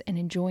choices and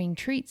enjoying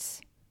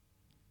treats,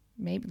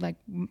 maybe like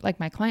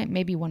my client,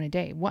 maybe one a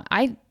day.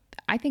 I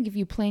think if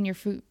you plan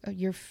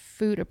your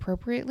food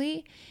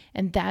appropriately,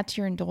 and that's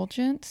your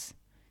indulgence,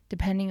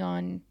 depending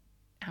on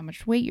how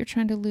much weight you're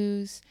trying to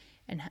lose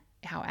and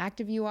how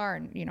active you are,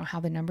 and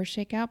how the numbers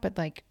shake out. But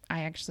I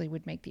actually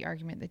would make the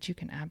argument that you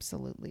can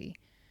absolutely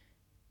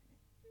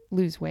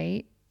lose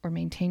weight or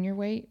maintain your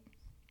weight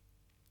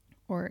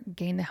or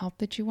gain the health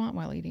that you want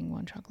while eating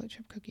one chocolate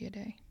chip cookie a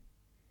day.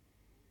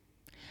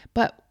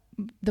 But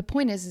the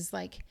point is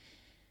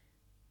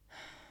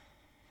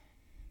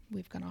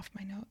we've gone off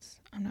my notes.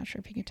 I'm not sure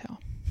if you can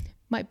tell.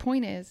 My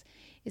point is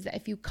that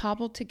if you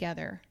cobble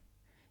together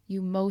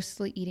you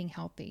mostly eating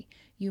healthy,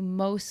 you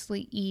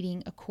mostly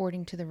eating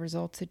according to the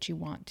results that you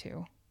want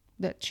to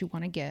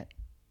get,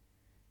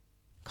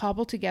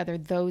 cobble together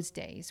those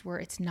days where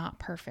it's not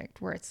perfect,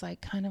 where it's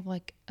kind of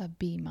like a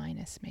B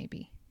minus,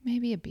 maybe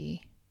a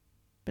B,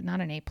 but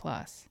not an A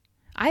plus.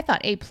 I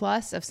thought A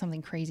plus of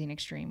something crazy and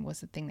extreme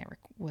was the thing that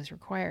was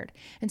required.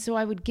 And so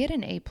I would get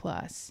an A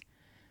plus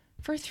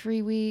for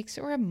 3 weeks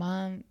or a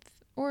month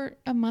or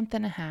a month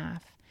and a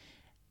half.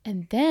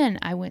 And then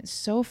I went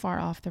so far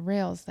off the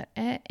rails that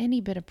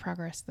any bit of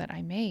progress that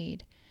I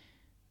made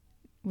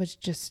was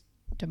just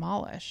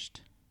demolished.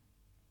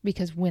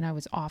 because when I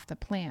was off the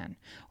plan.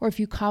 Or if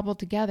you cobble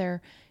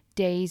together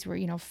days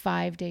where,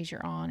 5 days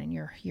you're on and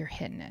you're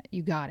hitting it,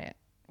 you got it.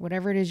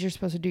 Whatever it is you're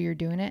supposed to do, you're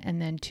doing it.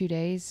 And then 2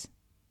 days,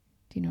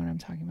 do you know what I'm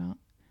talking about?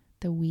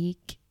 The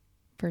week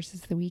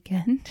versus the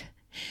weekend.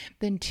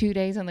 Then 2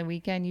 days on the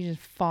weekend, you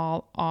just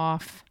fall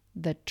off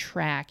the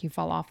track. You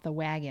fall off the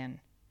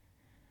wagon.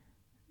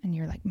 And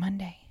you're like,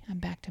 Monday, I'm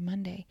back to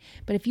Monday.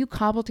 But if you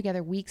cobble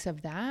together weeks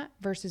of that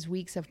versus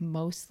weeks of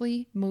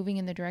mostly moving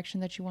in the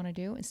direction that you want to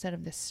do, instead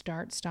of the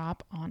start,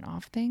 stop, on,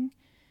 off thing,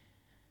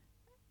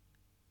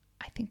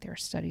 I think there are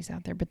studies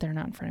out there, but they're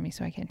not in front of me,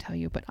 so I can't tell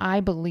you. But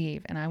I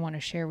believe, and I want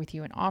to share with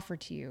you and offer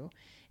to you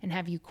and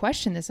have you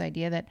question this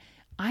idea that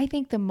I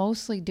think the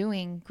mostly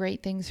doing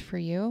great things for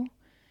you,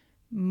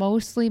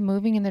 mostly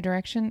moving in the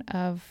direction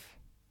of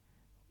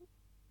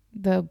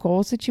the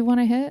goals that you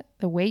want to hit,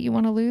 the weight you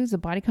want to lose, the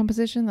body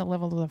composition, the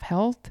level of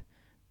health,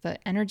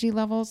 the energy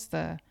levels,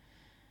 the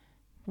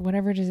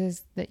whatever it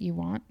is that you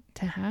want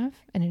to have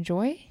and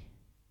enjoy,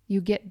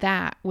 you get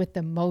that with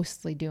the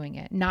mostly doing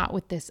it, not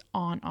with this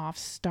on, off,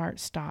 start,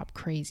 stop,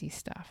 crazy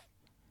stuff.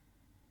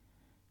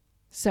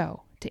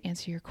 So to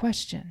answer your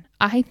question,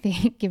 I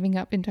think giving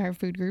up entire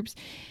food groups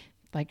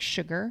like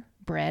sugar,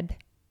 bread,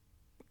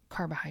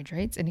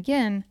 carbohydrates, and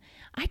again,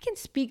 I can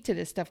speak to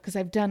this stuff because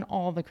I've done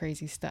all the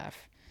crazy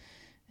stuff.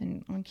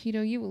 And on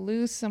keto, you will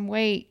lose some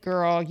weight,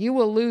 girl. You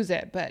will lose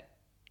it. But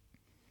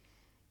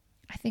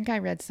I think I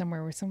read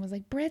somewhere where someone was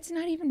like, bread's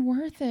not even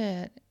worth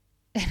it.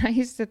 And I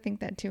used to think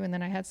that too. And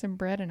then I had some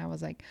bread and I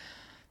was like,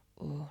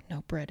 oh,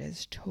 no, bread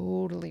is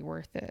totally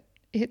worth it.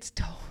 It's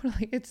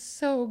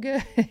so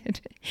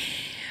good.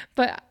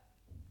 But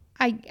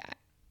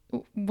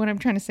what I'm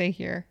trying to say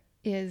here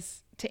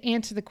is to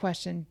answer the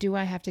question, do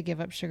I have to give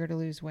up sugar to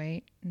lose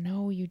weight?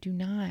 No, you do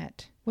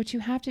not. What you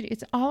have to do,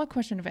 it's all a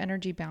question of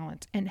energy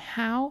balance. And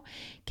how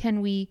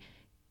can we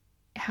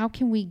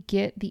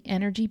get the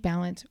energy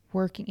balance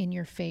working in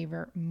your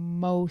favor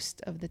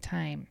most of the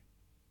time?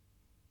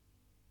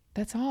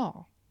 That's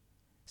all.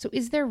 So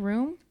is there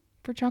room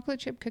for chocolate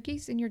chip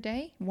cookies in your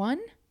day? One?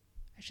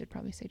 I should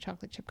probably say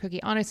chocolate chip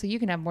cookie. Honestly, you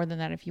can have more than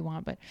that if you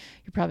want, but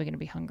you're probably going to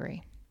be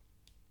hungry.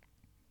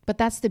 But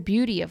that's the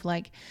beauty of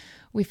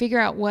we figure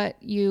out the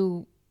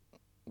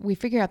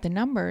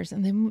numbers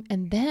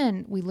and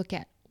then we look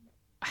at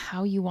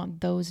how you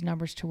want those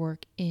numbers to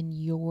work in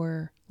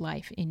your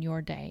life, in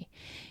your day.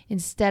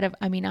 Instead of,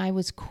 I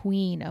was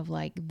queen of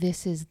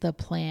this is the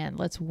plan.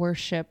 Let's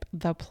worship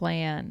the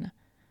plan.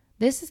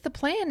 This is the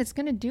plan. It's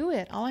going to do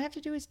it. All I have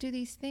to do is do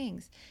these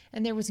things.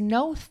 And there was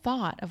no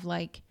thought of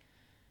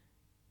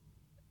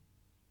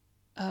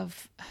how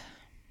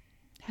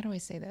do I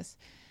say this?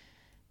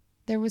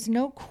 There was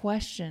no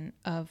question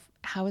of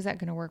how is that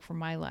going to work for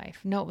my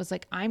life? No, it was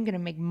I'm going to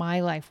make my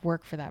life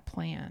work for that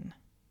plan.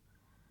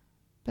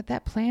 But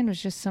that plan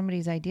was just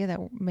somebody's idea that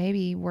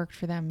maybe worked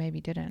for them, maybe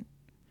didn't.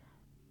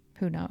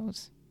 Who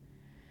knows?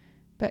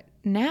 But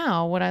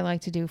now what I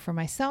like to do for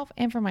myself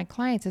and for my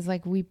clients is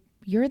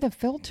you're the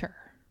filter.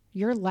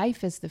 Your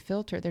life is the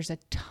filter. There's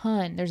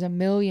a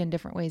million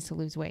different ways to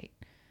lose weight.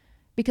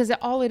 Because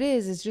all it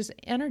is just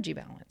energy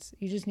balance.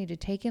 You just need to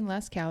take in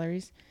less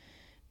calories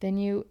than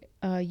you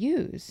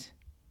use.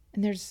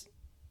 And there's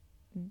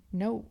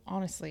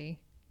honestly,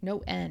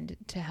 no end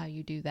to how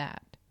you do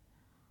that.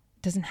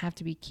 It doesn't have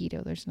to be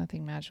keto. There's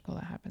nothing magical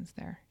that happens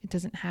there. It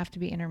doesn't have to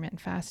be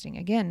intermittent fasting.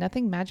 Again,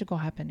 nothing magical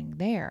happening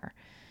there.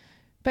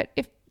 But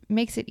it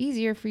makes it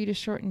easier for you to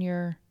shorten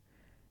your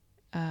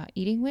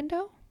eating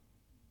window.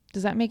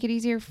 Does that make it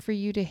easier for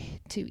you to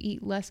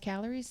eat less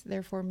calories,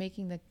 therefore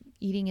making the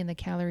eating in the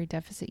calorie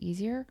deficit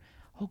easier?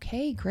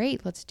 Okay,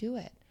 great. Let's do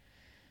it.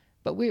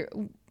 But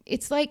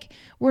it's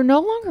we're no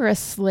longer a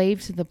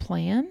slave to the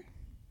plan.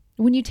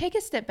 When you take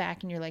a step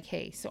back and you're like,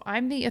 hey, so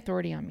I'm the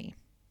authority on me.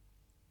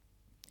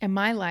 In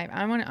my life,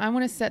 I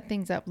want to set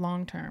things up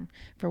long term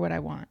for what I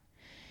want.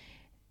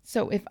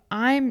 So if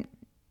I'm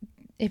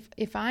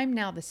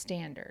now the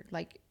standard,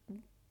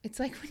 it's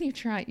like when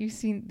you've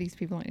seen these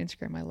people on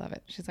Instagram. I love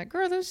it. She's like,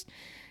 girl,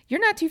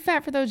 you're not too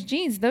fat for those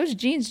jeans. Those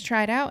jeans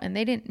tried out and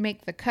they didn't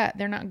make the cut.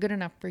 They're not good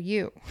enough for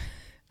you.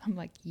 I'm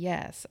like,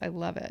 yes, I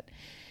love it.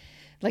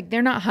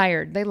 They're not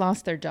hired. They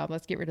lost their job.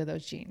 Let's get rid of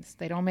those jeans.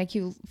 They don't make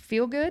you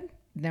feel good.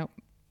 No,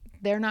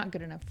 they're not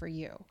good enough for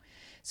you.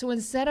 So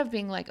instead of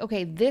being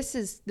okay,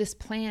 this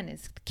plan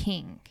is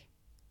king.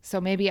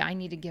 So maybe I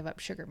need to give up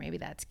sugar. Maybe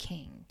that's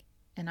king.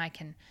 And I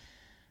can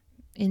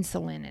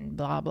insulin and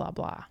blah, blah,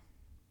 blah.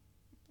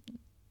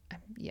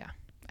 Yeah,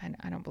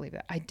 I don't believe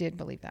that. I did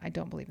believe that. I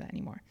don't believe that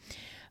anymore.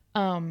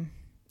 And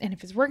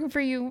if it's working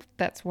for you,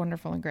 that's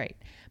wonderful and great.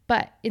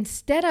 But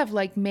instead of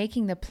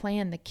making the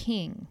plan the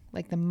king,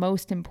 the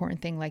most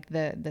important thing,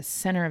 the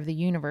center of the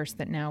universe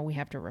that now we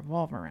have to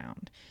revolve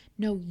around.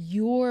 No,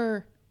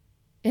 you're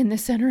in the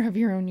center of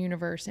your own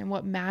universe and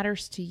what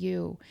matters to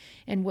you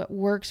and what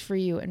works for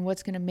you and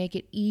what's going to make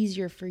it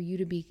easier for you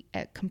to be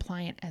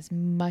compliant as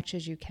much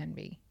as you can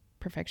be.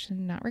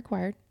 Perfection not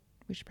required.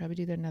 We should probably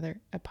do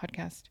a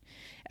podcast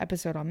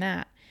episode on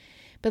that.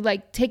 But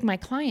like, take my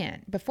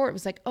client. Before it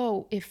was like,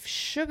 oh, if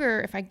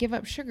I give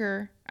up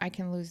sugar, I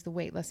can lose the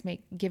weight. Let's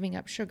make giving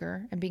up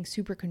sugar and being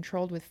super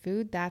controlled with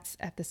food, that's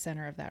at the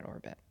center of that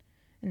orbit.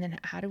 And then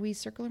how do we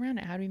circle around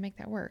it? How do we make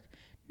that work?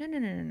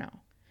 No.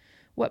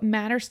 What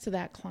matters to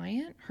that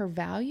client, her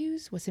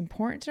values, what's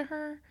important to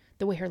her,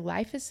 the way her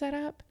life is set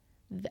up,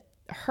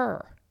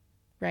 her,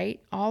 right?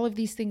 All of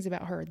these things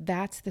about her,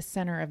 that's the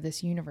center of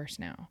this universe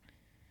now.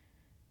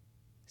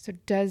 So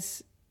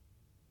does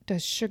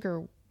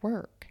sugar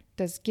work?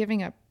 Does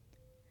giving up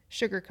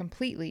sugar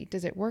completely,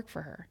 does it work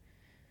for her?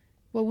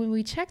 Well, when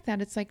we check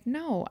that, it's like,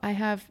 no, I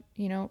have,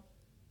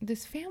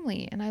 this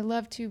family and I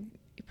love to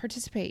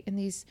participate in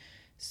these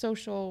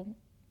social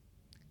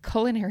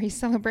culinary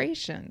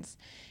celebrations.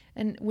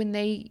 And when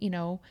they,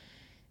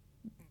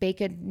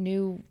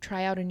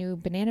 try out a new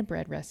banana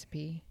bread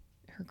recipe,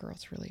 her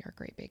girls really are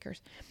great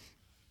bakers.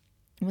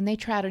 When they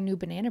try out a new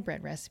banana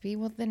bread recipe,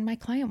 well, then my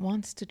client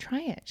wants to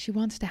try it. She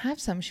wants to have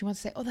some. She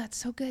wants to say, oh, that's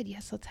so good.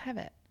 Yes, let's have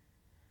it.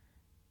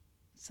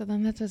 So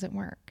then that doesn't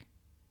work.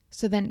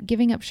 So then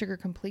giving up sugar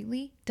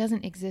completely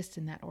doesn't exist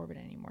in that orbit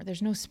anymore.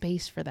 There's no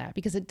space for that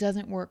because it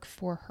doesn't work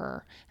for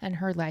her and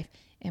her life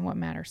and what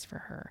matters for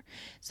her.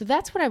 So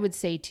that's what I would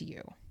say to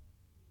you.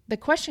 The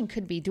question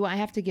could be, do I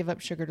have to give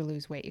up sugar to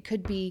lose weight? It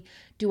could be,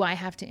 do I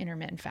have to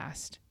intermittent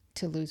fast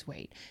to lose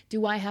weight?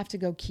 Do I have to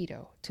go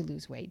keto to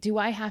lose weight? Do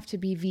I have to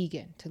be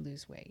vegan to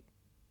lose weight?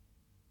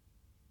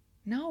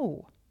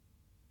 No.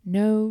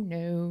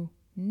 You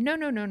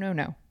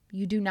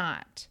do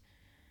not.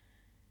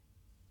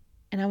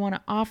 And I want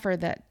to offer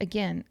that,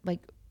 again,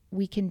 like,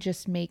 we can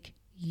just make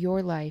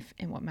your life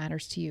and what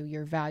matters to you,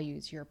 your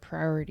values, your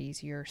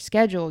priorities, your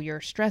schedule,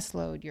 your stress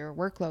load, your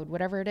workload,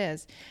 whatever it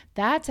is,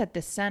 that's at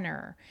the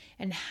center.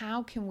 And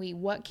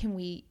what can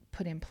we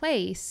put in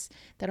place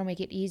that'll make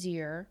it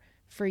easier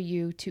for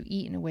you to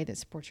eat in a way that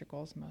supports your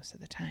goals most of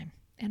the time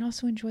and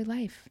also enjoy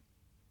life?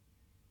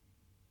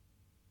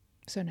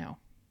 So no,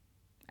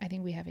 I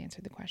think we have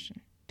answered the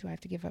question. Do I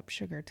have to give up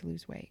sugar to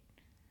lose weight?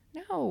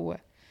 No.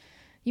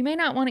 You may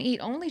not want to eat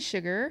only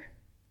sugar,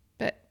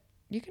 but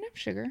you can have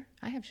sugar.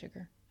 I have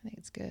sugar. I think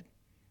it's good.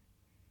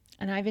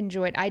 And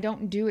I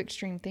don't do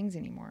extreme things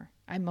anymore.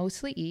 I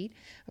mostly eat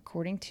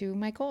according to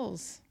my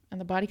goals and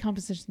the body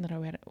composition that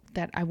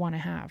I want to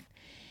have.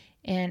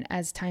 And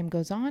as time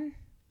goes on,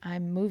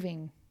 I'm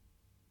moving.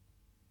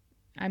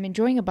 I'm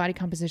enjoying a body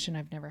composition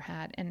I've never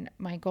had. And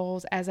my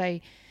goals, as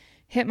I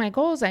hit my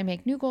goals, I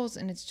make new goals,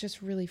 and it's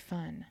just really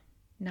fun.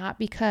 Not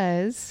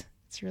because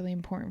it's really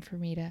important for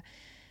me to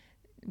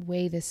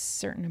weigh this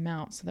certain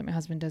amount so that my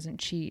husband doesn't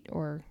cheat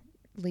or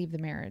leave the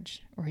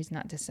marriage or he's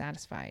not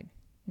dissatisfied.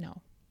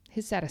 No,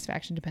 his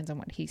satisfaction depends on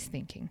what he's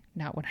thinking,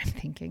 not what I'm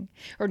thinking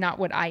or not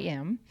what I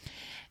am.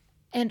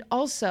 And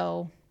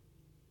also,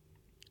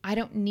 I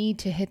don't need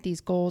to hit these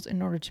goals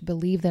in order to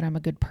believe that I'm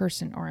a good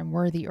person or I'm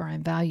worthy or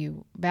I'm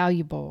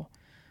valuable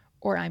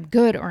or I'm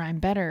good or I'm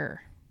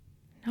better.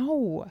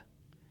 No,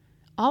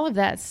 all of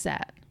that's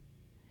set.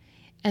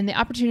 And the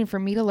opportunity for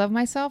me to love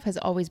myself has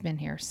always been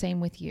here. Same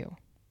with you.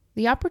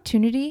 The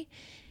opportunity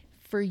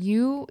for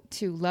you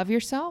to love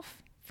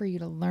yourself, for you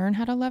to learn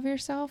how to love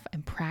yourself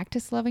and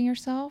practice loving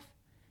yourself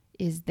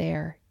is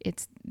there.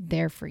 It's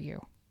there for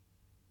you,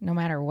 no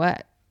matter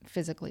what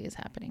physically is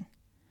happening.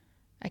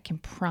 I can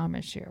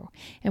promise you.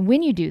 And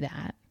when you do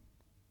that,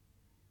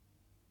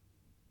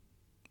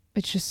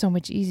 it's just so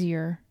much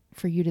easier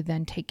for you to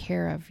then take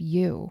care of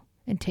you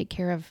and take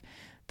care of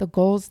the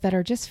goals that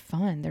are just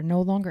fun. They're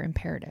no longer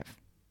imperative.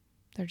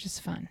 They're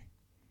just fun.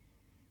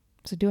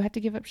 So do I have to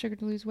give up sugar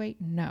to lose weight?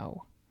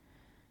 No.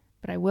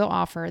 But I will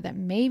offer that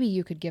maybe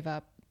you could give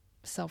up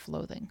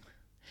self-loathing.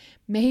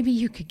 Maybe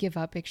you could give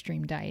up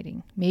extreme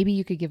dieting. Maybe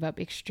you could give up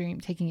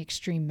taking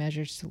extreme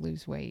measures to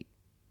lose weight.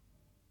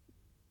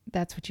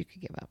 That's what you could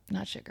give up,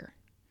 not sugar.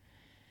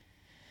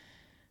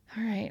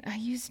 All right. I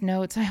used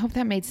notes. I hope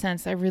that made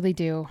sense. I really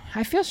do.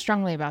 I feel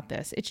strongly about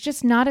this. It's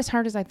just not as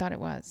hard as I thought it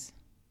was.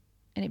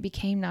 And it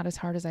became not as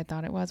hard as I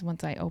thought it was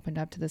once I opened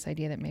up to this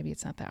idea that maybe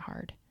it's not that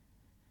hard.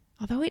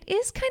 Although it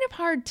is kind of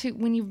hard to,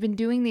 when you've been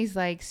doing these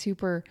like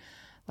super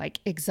like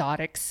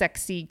exotic,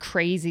 sexy,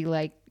 crazy,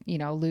 like,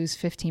 lose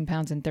 15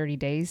 pounds in 30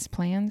 days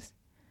plans.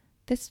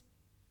 This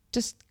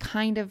just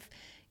kind of,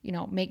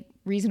 make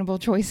reasonable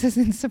choices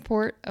in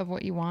support of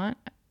what you want.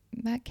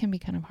 That can be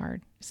kind of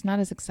hard. It's not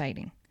as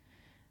exciting.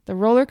 The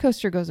roller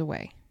coaster goes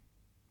away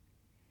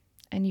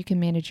and you can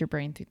manage your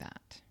brain through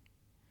that.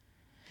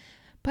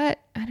 But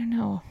I don't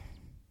know.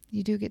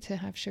 You do get to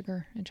have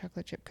sugar and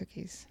chocolate chip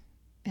cookies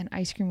and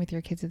ice cream with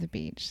your kids at the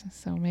beach.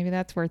 So maybe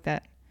that's worth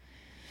it.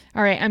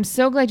 All right. I'm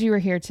so glad you were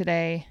here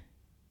today.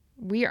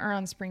 We are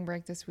on spring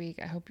break this week.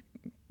 I hope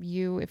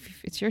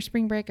if it's your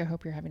spring break, I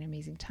hope you're having an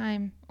amazing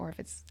time. Or if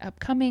it's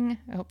upcoming,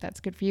 I hope that's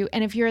good for you.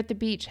 And if you're at the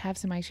beach, have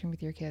some ice cream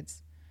with your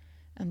kids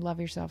and love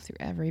yourself through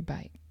every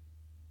bite.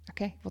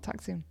 Okay. We'll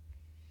talk soon.